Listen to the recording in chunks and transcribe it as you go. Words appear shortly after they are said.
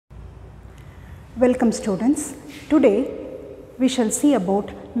Welcome students. Today we shall see about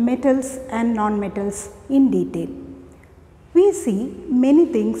metals and non-metals in detail. We see many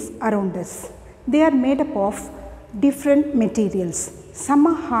things around us. They are made up of different materials. Some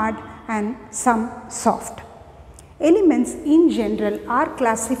are hard and some soft. Elements in general are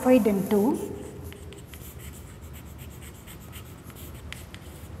classified into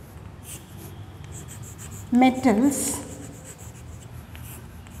metals,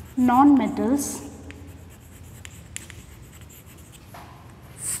 non-metals,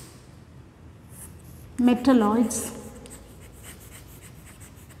 metalloids,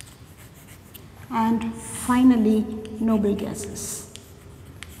 and finally noble gases.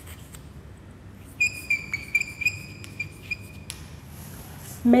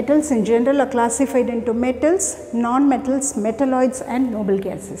 Metals in general are classified into metals, non-metals, metalloids and noble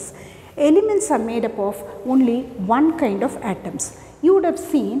gases. Elements are made up of only one kind of atoms. You would have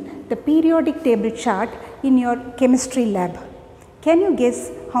seen the periodic table chart in your chemistry lab. Can you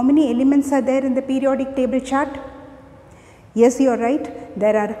guess how many elements are there in the periodic table chart? Yes, you are right.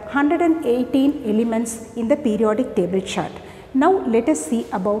 There are 118 elements in the periodic table chart. Now let us see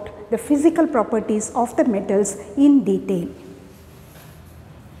about the physical properties of the metals in detail.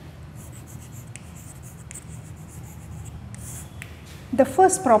 The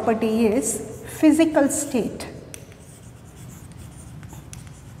first property is physical state.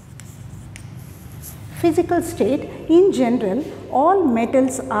 Physical state, in general, all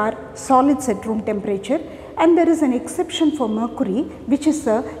metals are solids at room temperature, and there is an exception for mercury, which is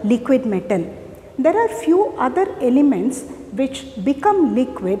a liquid metal. There are few other elements which become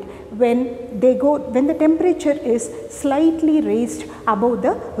liquid when the temperature is slightly raised above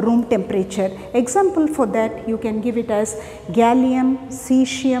the room temperature. Example for that you can give it as gallium,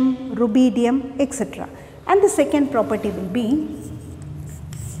 cesium, rubidium, etc. And the second property will be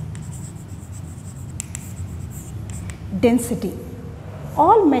density.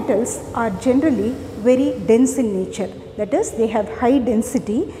 All metals are generally very dense in nature, that is, they have high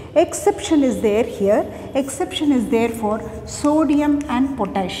density. Exception is there here. Exception is there for sodium and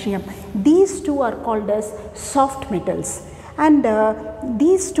potassium. These two are called as soft metals, and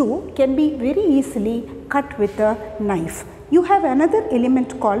these two can be very easily cut with a knife. You have another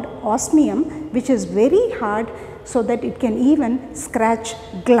element called osmium, which is very hard so that it can even scratch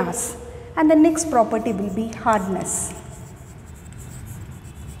glass. And the next property will be hardness.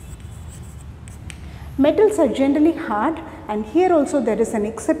 Metals are generally hard, and here also there is an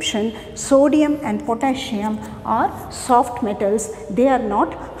exception. Sodium and potassium are soft metals. They are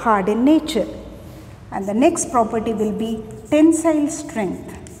not hard in nature. And the next property will be tensile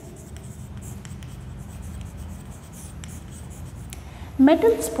strength.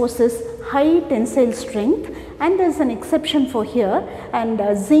 Metals possess high tensile strength, and there is an exception for here, and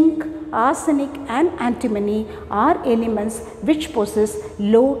zinc, arsenic and antimony are elements which possess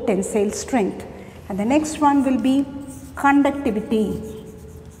low tensile strength. And the next one will be conductivity.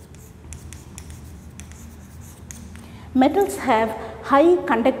 Metals have high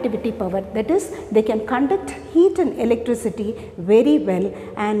conductivity power, that is, they can conduct heat and electricity very well,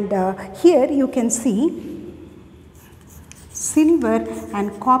 and here you can see silver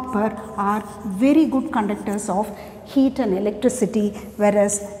and copper are very good conductors of heat and electricity,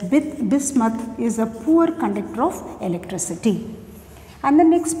 whereas bismuth is a poor conductor of electricity. And the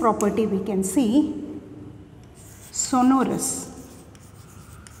next property we can see sonorous.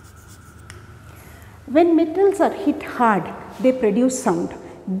 When metals are hit hard, they produce sound.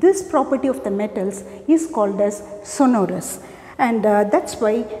 This property of the metals is called as sonorous, and that's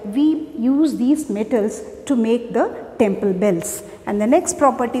why we use these metals to make the temple bells. And the next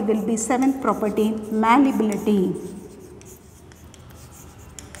property will be seventh property, malleability.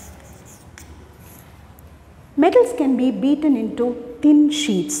 Metals can be beaten into thin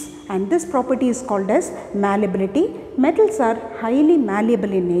sheets, and this property is called as malleability. Metals are highly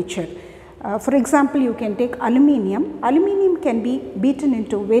malleable in nature. For example, you can take aluminium. Aluminium can be beaten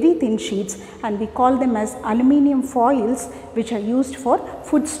into very thin sheets, and we call them as aluminium foils, which are used for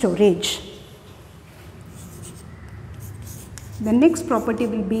food storage. The next property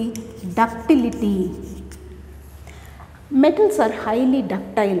will be ductility. Metals are highly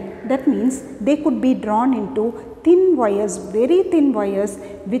ductile. That means they could be drawn into thin wires, very thin wires,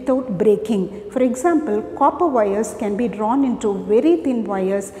 without breaking. For example, copper wires can be drawn into very thin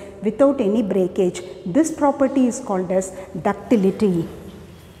wires without any breakage. This property is called as ductility.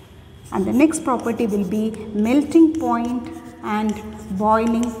 And the next property will be melting point and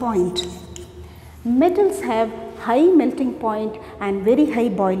boiling point. Metals have high melting point and very high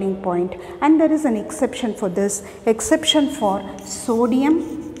boiling point, and there is an exception for this, exception for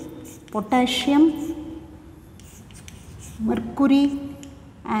sodium potassium, mercury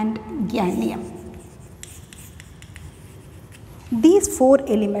and gallium. These 4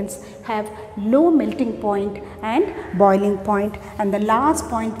 elements have low melting point and boiling point, and the last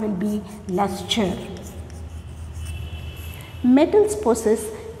point will be luster. Metals possess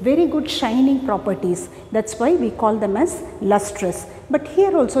very good shining properties, that's why we call them as lustrous. But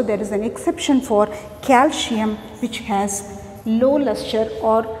here also there is an exception for calcium, which has low luster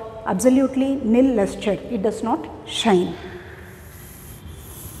or absolutely nil luster, it does not shine.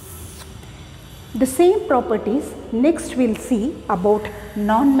 The same properties next we will see about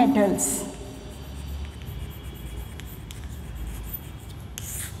non-metals.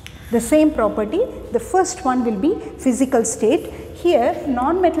 The same property, the first one will be physical state. Here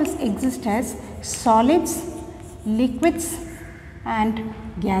non-metals exist as solids, liquids and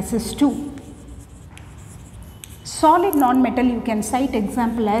gases too. Solid non-metal you can cite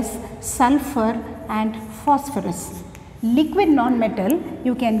example as sulfur and phosphorus. Liquid non-metal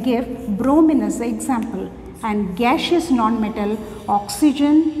you can give bromine as the example, and gaseous non-metal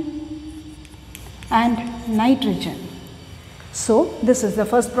oxygen and nitrogen. So this is the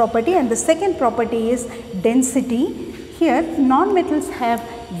first property, and the second property is density. Here non-metals have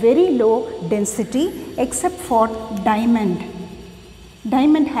very low density except for diamond.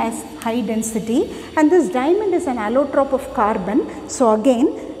 Diamond has high density, and this diamond is an allotrope of carbon. So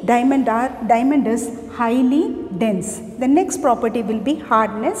again diamond is highly dense. The next property will be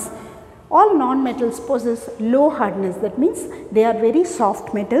hardness. All non-metals possess low hardness, that means they are very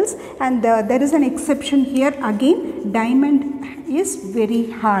soft metals, and there is an exception here. Again diamond is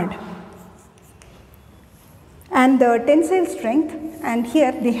very hard. And the tensile strength, and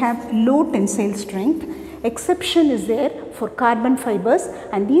here they have low tensile strength. Exception is there for carbon fibers,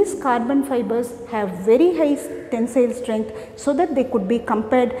 and these carbon fibers have very high tensile strength, so that they could be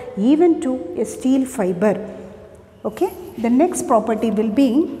compared even to a steel fiber. Okay. The next property will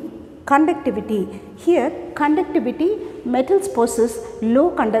be conductivity. Here conductivity, metals possess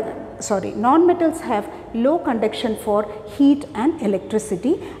non-metals have low conduction for heat and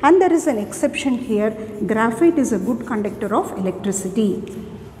electricity, and there is an exception here. Graphite is a good conductor of electricity.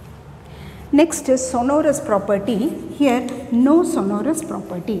 Next is sonorous property. Here no sonorous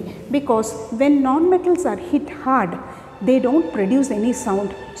property, because when non-metals are hit hard they don't produce any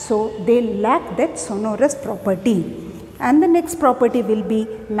sound, so they lack that sonorous property. And the next property will be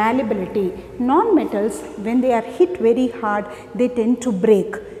malleability. Non-metals, when they are hit very hard, they tend to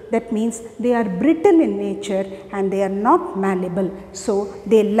break. That means they are brittle in nature and they are not malleable. So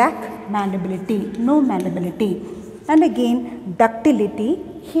they lack malleability, no malleability. And again ductility.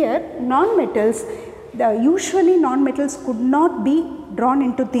 Here non-metals, usually non-metals could not be drawn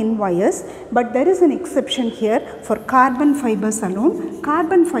into thin wires, but there is an exception here for carbon fibers alone.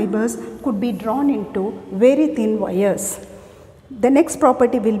 Carbon fibers could be drawn into very thin wires. The next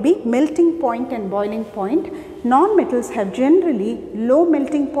property will be melting point and boiling point. Non-metals have generally low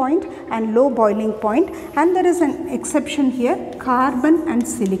melting point and low boiling point, and there is an exception here, carbon and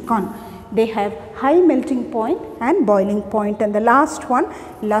silicon. They have high melting point and boiling point. And the last one,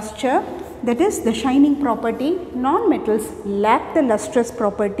 luster, that is the shining property. Non-metals lack the lustrous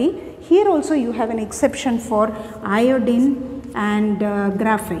property. Here also you have an exception for iodine and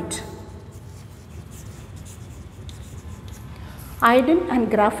graphite. Iodine and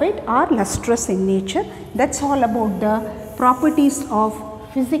graphite are lustrous in nature. That's all about the properties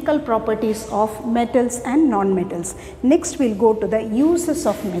of physical properties of metals and non-metals. Next we will go to the uses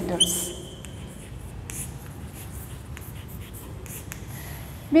of metals.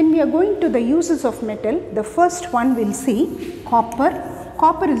 When we are going to the uses of metal, the first one we will see copper.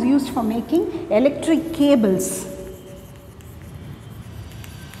 Copper is used for making electric cables.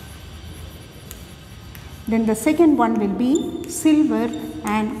 Then the second one will be silver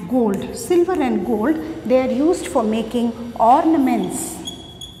and gold. Silver and gold, they are used for making ornaments.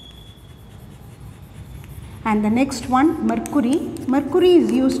 And the next one, mercury. Mercury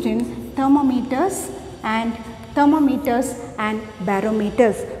is used in thermometers and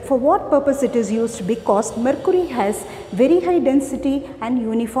barometers. For what purpose it is used? Because mercury has very high density and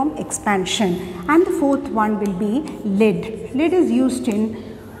uniform expansion. And the fourth one will be lead. Lead is used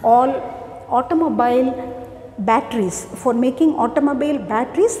in all automobile batteries. For making automobile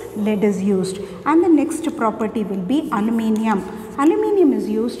batteries, lead is used. And the next property will be aluminium. Aluminium is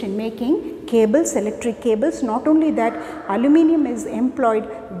used in making cables, electric cables. Not only that, aluminium is employed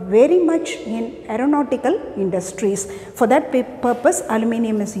very much in aeronautical industries. For that purpose,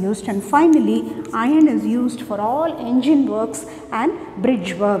 aluminium is used. And finally, iron is used for all engine works and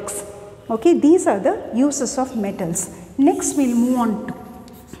bridge works. Okay, these are the uses of metals. Next we will move on to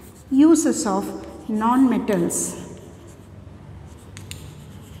Uses of non-metals.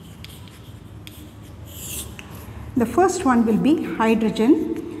 The first one will be hydrogen.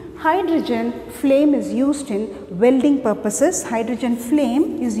 Hydrogen flame is used in welding purposes. Hydrogen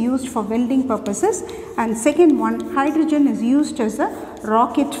flame is used for welding purposes. And second one, hydrogen is used as a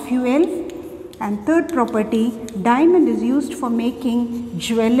rocket fuel. And third property, diamond is used for making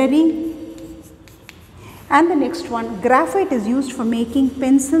jewelry. And the next one, graphite is used for making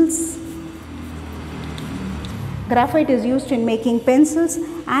pencils. Graphite is used in making pencils,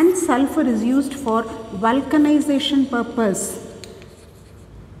 and sulfur is used for vulcanization purpose.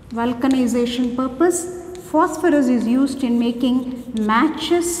 Vulcanization purpose. Phosphorus is used in making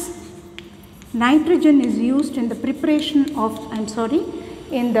matches. Nitrogen is used in the preparation of,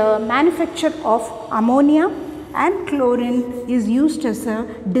 in the manufacture of ammonia, and chlorine is used as a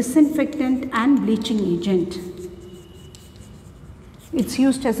disinfectant and bleaching agent. It's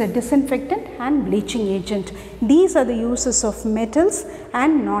used as a disinfectant and bleaching agent. These are the uses of metals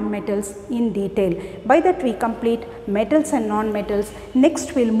and non-metals in detail. By that we complete metals and non-metals.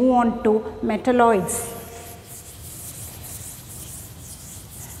 Next we'll move on to metalloids.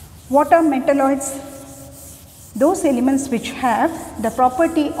 What are metalloids? Those elements which have the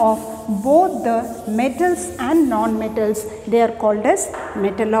property of both the metals and non-metals, they are called as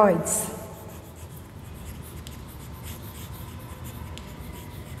metalloids.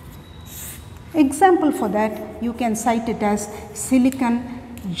 Example for that, you can cite it as silicon,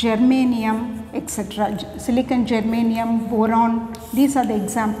 germanium, etc. Silicon, germanium, boron, these are the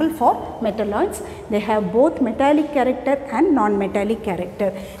example for metalloids. They have both metallic character and non-metallic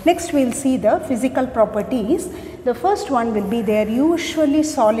character. Next we will see the physical properties. The first one will be they are usually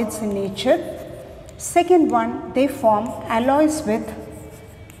solids in nature. Second one, they form alloys with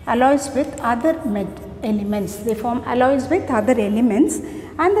other elements. They form alloys with other elements.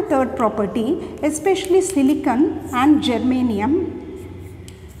 And the third property, especially silicon and germanium,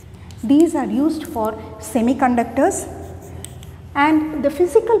 these are used for semiconductors. And the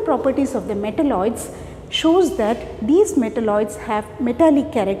physical properties of the metalloids shows that these metalloids have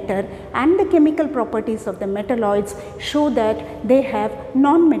metallic character, and the chemical properties of the metalloids show that they have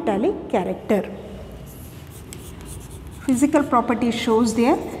non-metallic character. Physical property shows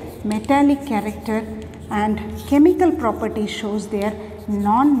their metallic character and chemical property shows their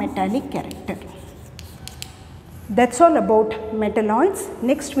non-metallic character. That's all about metalloids.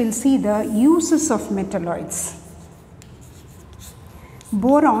 Next we'll see the uses of metalloids.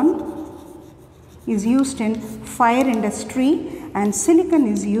 Boron is used in fire industry and silicon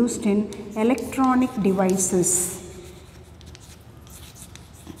is used in electronic devices.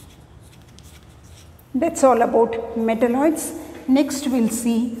 That's all about metalloids. Next we'll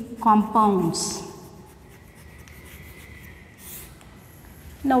see compounds.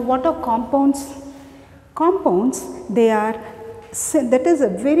 Now what are compounds? Compounds, that is a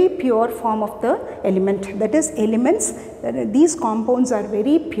very pure form of the element, that is elements. These compounds are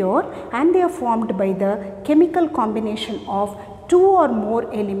very pure and they are formed by the chemical combination of two or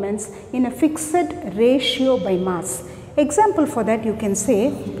more elements in a fixed ratio by mass. Example for that you can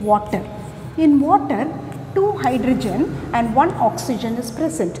say water. In water, 2 hydrogen and 1 oxygen is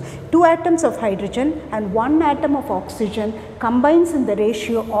present. 2 atoms of hydrogen and 1 atom of oxygen combines in the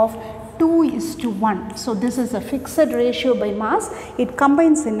ratio of 2:1. So this is a fixed ratio by mass. It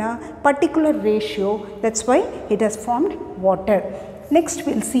combines in a particular ratio. That's why it has formed water. Next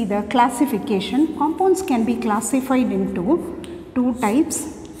we'll see the classification. Compounds can be classified into 2 types: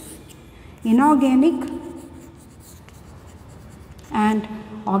 inorganic and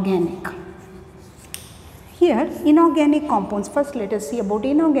organic. Here inorganic compounds, first let us see about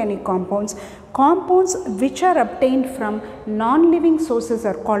inorganic compounds. Compounds which are obtained from non-living sources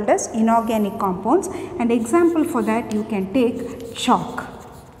are called as inorganic compounds, and example for that you can take chalk.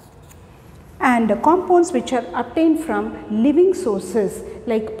 And compounds which are obtained from living sources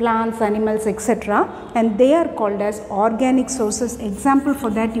like plants, animals, etc., and they are called as organic sources. Example for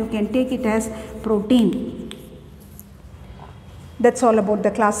that you can take it as protein. That's all about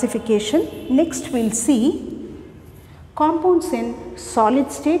the classification. Next we'll see compounds in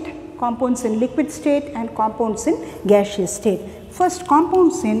solid state, compounds in liquid state and compounds in gaseous state. First,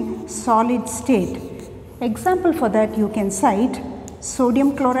 compounds in solid state. Example for that you can cite sodium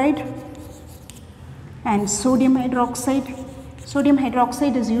chloride and sodium hydroxide. Sodium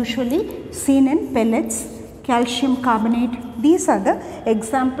hydroxide is usually seen in pellets, calcium carbonate. These are the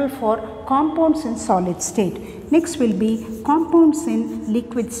example for compounds in solid state. Next will be compounds in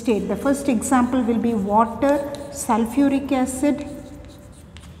liquid state. The first example will be water, sulfuric acid,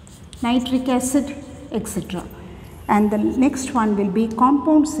 nitric acid, etc. and the next one will be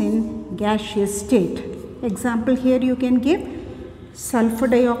compounds in gaseous state. Example here you can give sulfur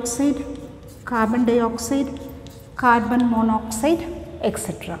dioxide, carbon dioxide, carbon monoxide,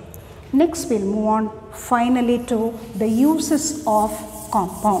 etc. Next we will move on finally to the uses of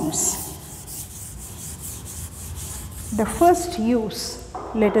compounds. The first use,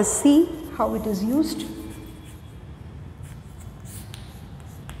 let us see how it is used.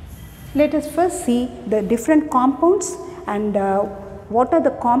 Let us first see the different compounds and what are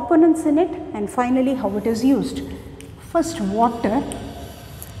the components in it, and finally how it is used. First, water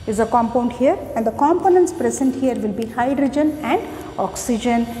is a compound here, and the components present here will be hydrogen and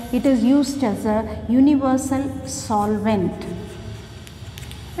oxygen. It is used as a universal solvent.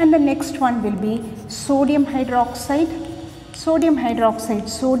 And the next one will be sodium hydroxide. Sodium hydroxide,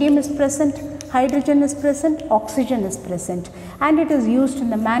 sodium is present, hydrogen is present, oxygen is present, and it is used in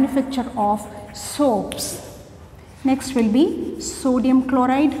the manufacture of soaps. Next will be sodium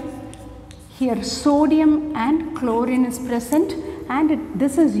chloride. Here sodium and chlorine is present, and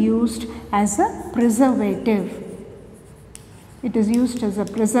this is used as a preservative. It is used as a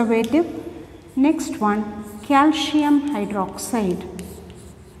preservative. Next one, calcium hydroxide.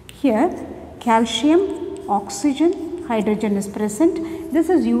 Here calcium, oxygen, hydrogen is present. This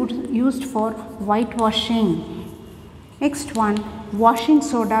is used for whitewashing. Next one, washing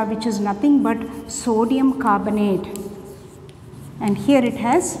soda, which is nothing but sodium carbonate, and here it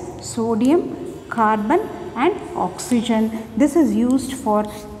has sodium, carbon and oxygen. This is used for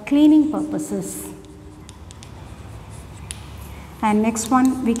cleaning purposes. And next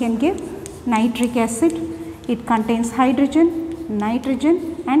one we can give nitric acid. It contains hydrogen,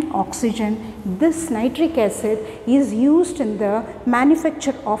 nitrogen and oxygen. This nitric acid is used in the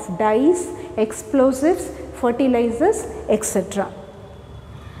manufacture of dyes, explosives, fertilizers, etc.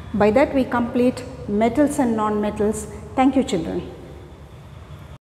 By that we complete metals and non-metals. Thank you, children.